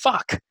 what the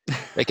fuck?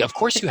 Like, of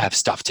course you have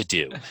stuff to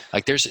do.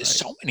 Like there's Right.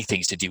 so many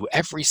things to do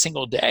every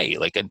single day.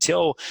 Like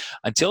until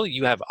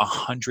you have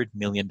 $100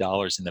 million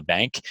in the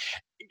bank,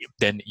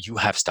 then you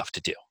have stuff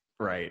to do.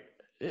 Right.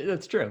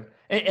 That's true.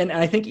 And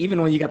I think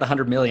even when you got the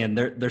 100 million,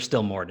 there's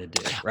still more to do,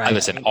 I right? I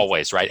listen, think it's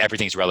always, right?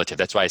 Everything's relative.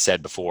 That's why I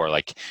said before,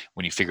 like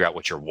when you figure out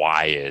what your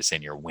why is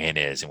and your win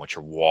is and what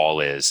your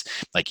wall is,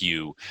 like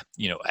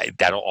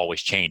that'll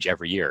always change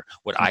every year.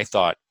 What I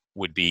thought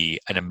would be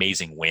an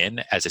amazing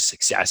win as a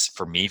success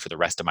for me for the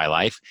rest of my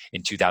life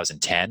in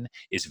 2010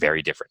 is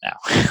very different now.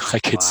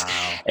 Like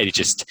wow. it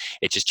just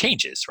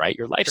changes, right?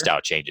 Your Sure.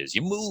 lifestyle changes.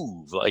 You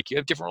move, like you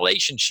have different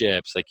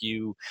relationships, like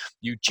you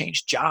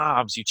change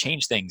jobs, you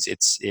change things.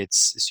 It's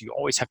so you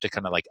always have to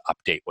kind of like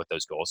update what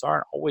those goals are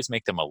and always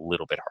make them a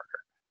little bit harder.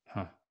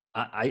 Huh.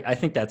 I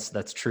think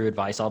that's true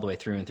advice all the way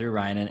through and through,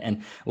 Ryan.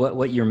 And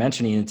what you're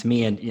mentioning to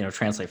me, and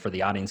translate for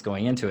the audience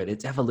going into it,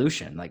 it's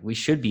evolution. Like we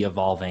should be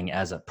evolving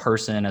as a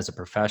person, as a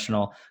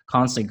professional,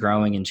 constantly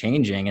growing and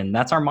changing, and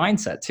that's our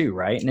mindset too,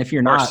 right? And if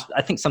you're Of not, course.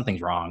 I think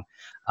something's wrong.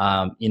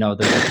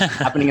 There's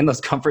happening in those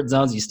comfort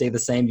zones. You stay the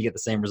same, you get the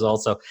same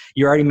results. So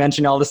you already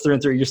mentioned all this through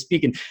and through. You're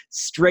speaking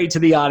straight to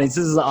the audience.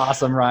 This is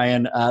awesome,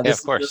 Ryan. Yeah, This of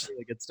is really, course.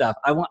 really good stuff.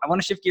 I want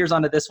to shift gears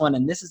onto this one,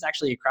 and this is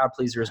actually a crowd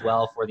pleaser as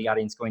well for the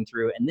audience going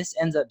through. And this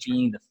ends up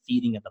being the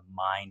feeding of the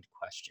mind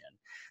question.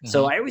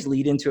 So Hmm. I always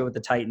lead into it with the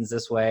Titans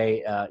this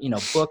way.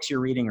 Books you're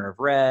reading or have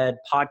read,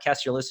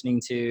 podcasts you're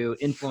listening to,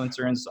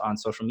 influencers on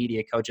social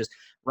media, coaches.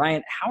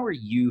 Ryan, how are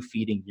you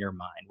feeding your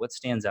mind? What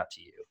stands out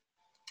to you?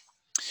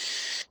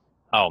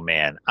 Oh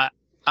man, uh,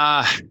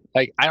 I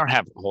don't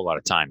have a whole lot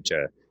of time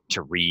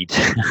to read,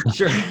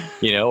 Sure.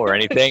 or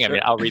anything. I mean,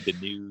 Sure. I'll read the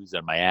news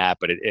on my app,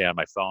 on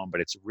my phone, but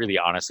it's really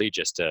honestly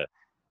just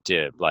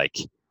to like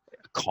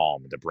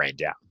calm the brain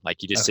down.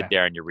 Like you just sit Okay.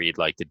 there and you read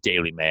like the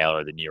Daily Mail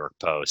or the New York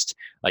Post.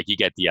 Like you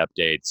get the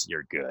updates,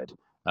 you're good.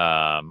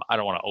 I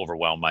don't want to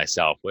overwhelm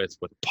myself with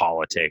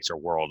politics or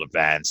world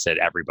events that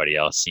everybody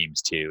else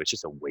seems to. It's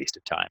just a waste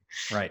of time.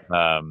 Right.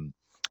 um,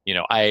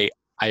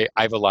 I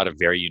have a lot of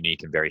very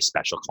unique and very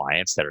special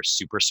clients that are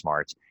super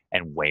smart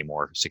and way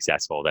more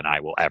successful than I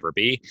will ever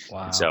be. And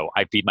Wow. so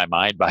I feed my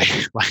mind by,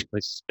 by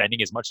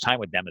spending as much time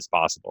with them as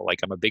possible. Like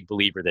I'm a big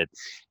believer that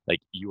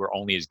like you are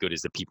only as good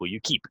as the people you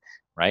keep,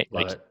 right?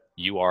 Love Like it.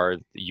 you are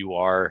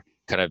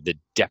kind of the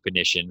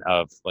definition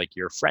of like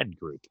your friend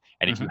group.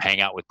 And if you Hmm.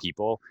 hang out with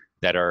people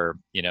that are,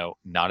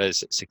 not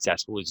as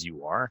successful as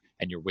you are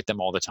and you're with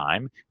them all the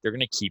time, they're going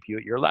to keep you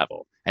at your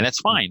level. And that's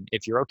fine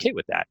if you're okay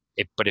with that.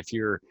 But if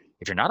you're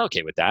not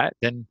okay with that,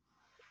 then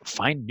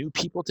find new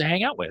people to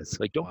hang out with.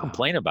 Like don't Wow.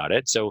 complain about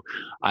it. So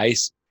I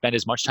spend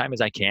as much time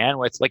as I can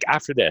with like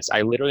after this,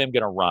 I literally am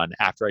going to run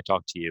after I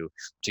talk to you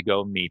to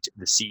go meet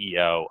the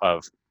CEO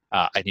of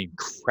an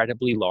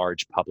incredibly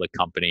large public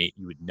company.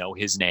 You would know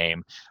his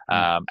name.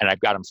 Mm. And I've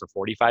got him for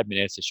 45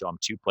 minutes to show him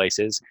two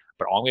places.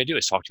 But all I'm going to do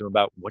is talk to him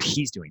about what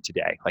he's doing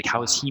today. Like,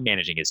 how is Wow. he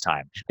managing his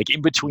time? Like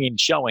in between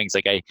showings,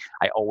 like I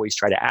always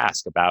try to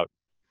ask about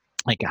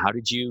like, how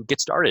did you get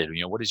started?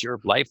 What is your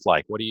life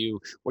like? What do you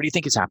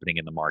think is happening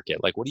in the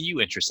market? Like, what are you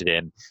interested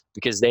in?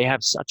 Because they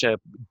have such a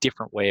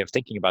different way of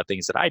thinking about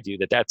things that I do,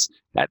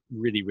 that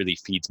really, really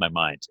feeds my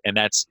mind. And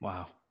that's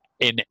Wow.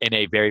 in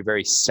a very,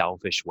 very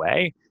selfish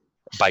way.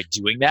 By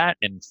doing that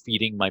and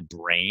feeding my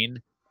brain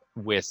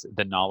with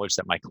the knowledge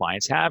that my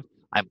clients have,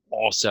 I'm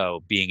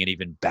also being an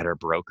even better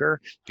broker,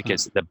 Hmm.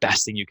 because the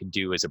best thing you can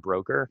do as a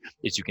broker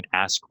is you can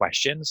ask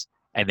questions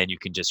and then you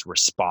can just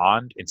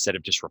respond instead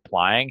of just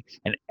replying.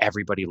 And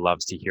everybody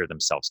loves to hear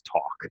themselves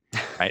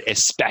talk, right?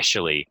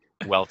 Especially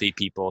wealthy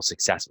people,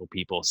 successful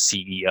people,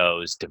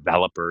 CEOs,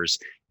 developers.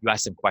 You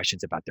ask them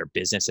questions about their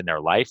business and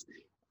their life,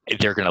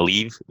 they're going to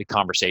leave the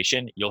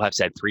conversation. You'll have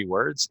said 3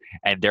 words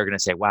and they're going to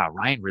say, wow,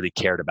 Ryan really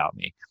cared about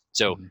me.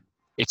 So Hmm.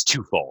 it's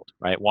twofold,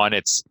 right? One,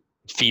 it's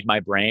feed my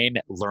brain,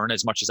 learn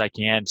as much as I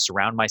can,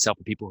 surround myself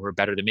with people who are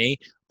better than me,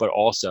 but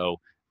also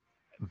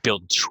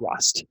build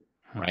trust,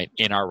 Hmm. right,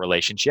 in our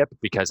relationship,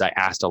 because I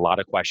asked a lot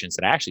of questions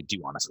that I actually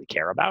do honestly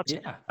care about.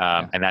 Yeah.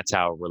 Yeah. And that's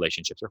how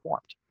relationships are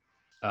formed.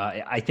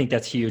 I think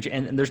that's huge,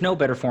 and there's no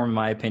better form, in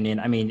my opinion.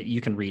 I mean, you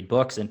can read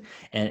books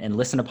and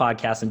listen to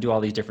podcasts and do all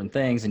these different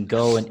things, and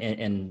go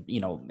and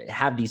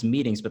have these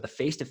meetings. But the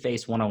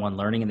face-to-face, one-on-one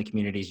learning in the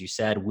community, as you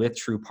said, with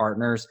true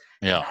partners,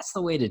 Yeah. that's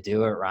the way to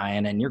do it,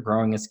 Ryan. And you're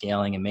growing and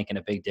scaling and making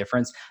a big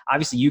difference.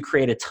 Obviously, you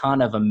create a ton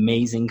of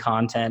amazing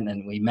content,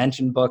 and we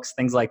mentioned books,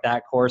 things like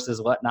that,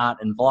 courses, whatnot,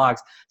 and blogs.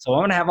 So I'm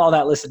going to have all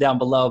that listed down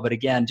below. But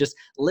again, just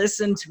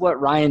listen to what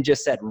Ryan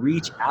just said.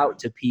 Reach out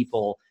to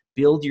people,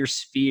 build your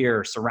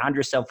sphere, surround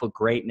yourself with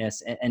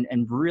greatness,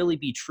 and really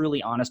be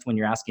truly honest when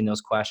you're asking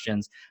those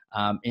questions,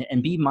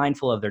 and be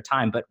mindful of their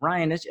time. But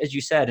Ryan, as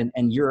you said,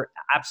 and you're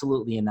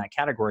absolutely in that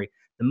category,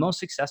 the most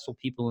successful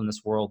people in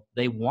this world,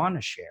 they want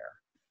to share.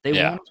 They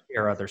Yeah. want to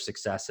share other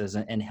successes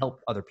and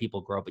help other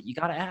people grow, but you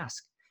got to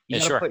ask. You Yeah,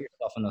 got to sure. put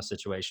yourself in those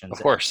situations.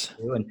 Of course.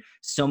 And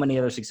so many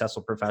other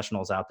successful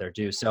professionals out there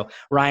do. So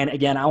Ryan,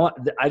 again,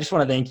 I just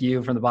want to thank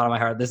you from the bottom of my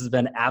heart. This has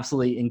been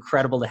absolutely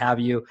incredible to have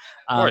you.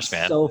 Of course,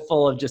 man. So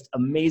full of just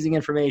amazing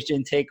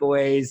information,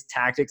 takeaways,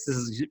 tactics. This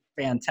is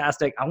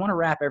fantastic. I want to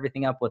wrap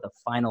everything up with a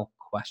final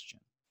question.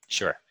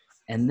 Sure.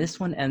 And this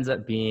one ends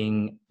up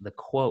being the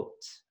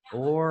quote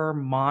or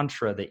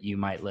mantra that you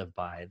might live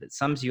by that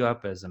sums you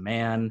up as a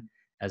man,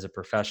 as a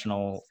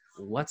professional.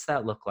 What's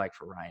that look like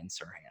for Ryan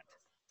Serhant?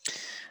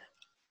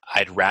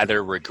 I'd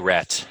rather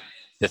regret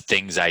the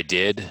things I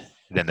did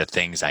than the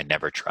things I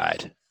never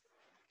tried.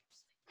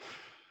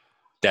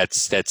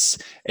 That's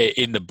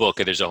in the book.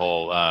 There's a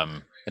whole,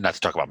 not to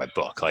talk about my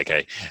book, like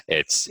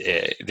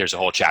there's a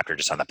whole chapter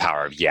just on the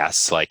power of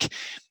yes. Like,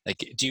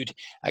 dude,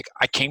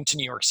 I came to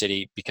New York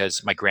City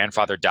because my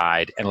grandfather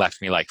died and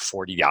left me like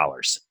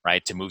 $40,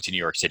 right, to move to New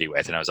York City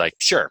with. And I was like,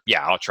 sure,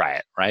 yeah, I'll try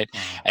it, right?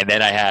 And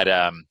then I had,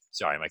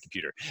 sorry, my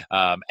computer.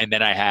 And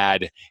then I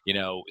had,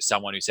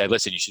 someone who said,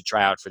 listen, you should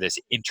try out for this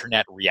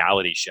internet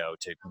reality show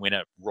to win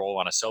a role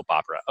on a soap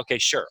opera. Okay,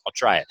 sure, I'll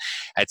try it.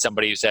 I had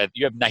somebody who said,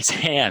 you have nice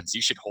hands,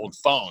 you should hold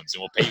phones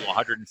and we'll pay you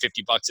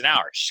 $150 an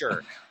hour.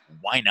 Sure.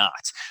 Why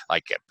not?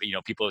 Like,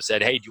 people have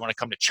said, hey, do you want to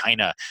come to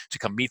China to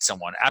come meet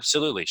someone?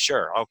 Absolutely.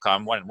 Sure. I'll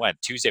come. When?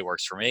 Tuesday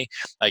works for me.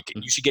 Like,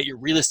 you should get your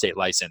real estate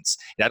license.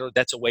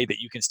 That's a way that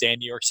you can stay in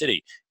New York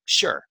City.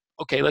 Sure.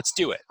 Okay, let's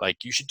do it.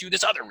 Like, you should do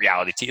this other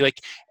reality TV. Like,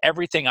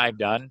 everything I've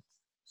done,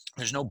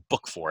 there's no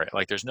book for it.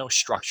 Like, there's no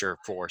structure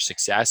for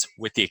success,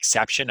 with the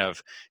exception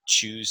of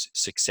choose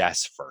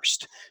success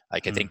first.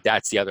 Like, I think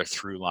that's the other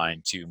through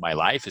line to my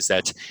life, is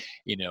that,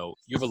 you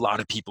have a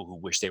lot of people who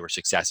wish they were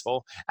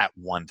successful at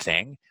one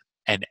thing,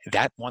 and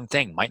that one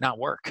thing might not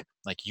work.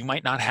 Like, you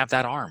might not have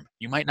that arm.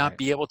 You might not Right.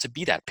 be able to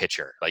be that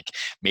pitcher. Like,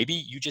 maybe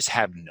you just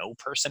have no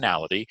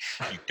personality.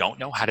 You don't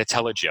know how to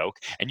tell a joke,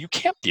 and you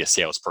can't be a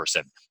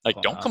salesperson. Like,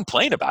 don't Wow.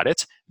 complain about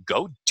it.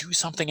 Go do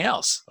something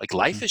else. Like,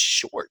 life is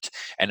short.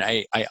 And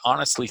I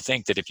honestly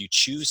think that if you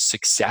choose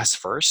success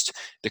first,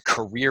 the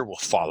career will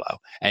follow.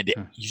 And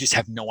you just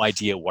have no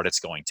idea what it's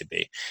going to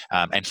be.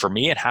 And for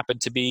me, it happened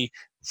to be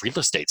real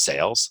estate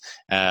sales,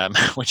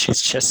 which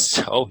is just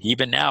so,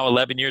 even now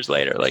 11 years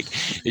later, like,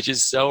 it's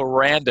just so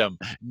random.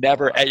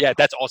 Never. Yeah,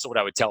 that's also what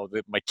I would tell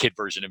my kid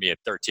version of me at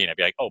 13. I'd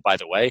be like, oh, by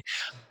the way,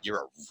 you're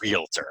a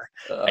realtor.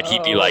 And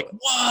he'd be like, Oh,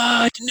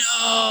 what?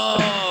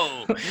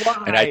 No.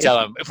 And I why?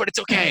 tell him, but it's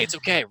okay.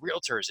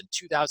 Realtors in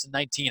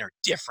 2019 are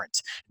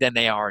different than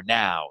they are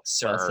now,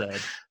 Well sir.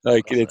 said.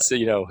 Like, Well it's, said.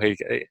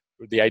 hey,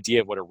 the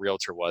idea of what a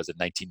realtor was in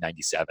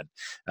 1997,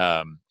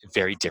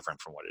 very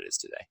different from what it is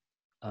today.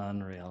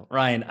 Unreal.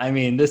 Ryan, I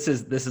mean, this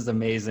is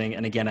amazing.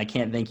 And again, I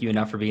can't thank you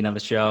enough for being on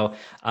the show.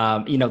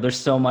 There's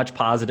so much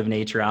positive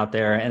nature out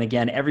there. And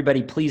again,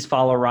 everybody, please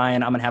follow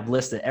Ryan. I'm going to have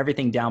listed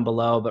everything down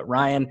below. But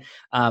Ryan,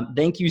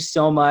 thank you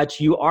so much.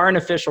 You are an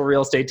official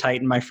real estate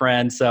titan, my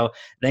friend. So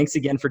thanks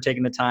again for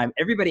taking the time.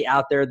 Everybody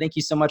out there, thank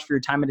you so much for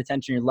your time and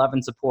attention, your love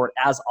and support.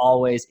 As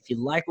always, if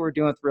you like what we're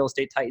doing with Real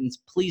Estate Titans,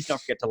 please don't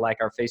forget to like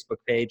our Facebook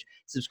page,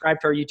 subscribe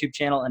to our YouTube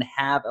channel, and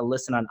have a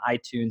listen on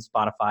iTunes,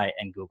 Spotify,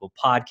 and Google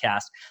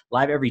Podcasts.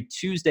 Live every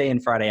Tuesday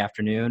and Friday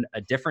afternoon,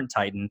 a different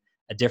Titan,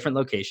 a different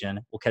location.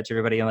 We'll catch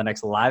everybody on the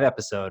next live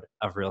episode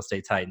of Real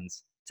Estate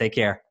Titans. Take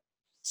care.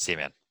 See you,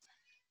 man.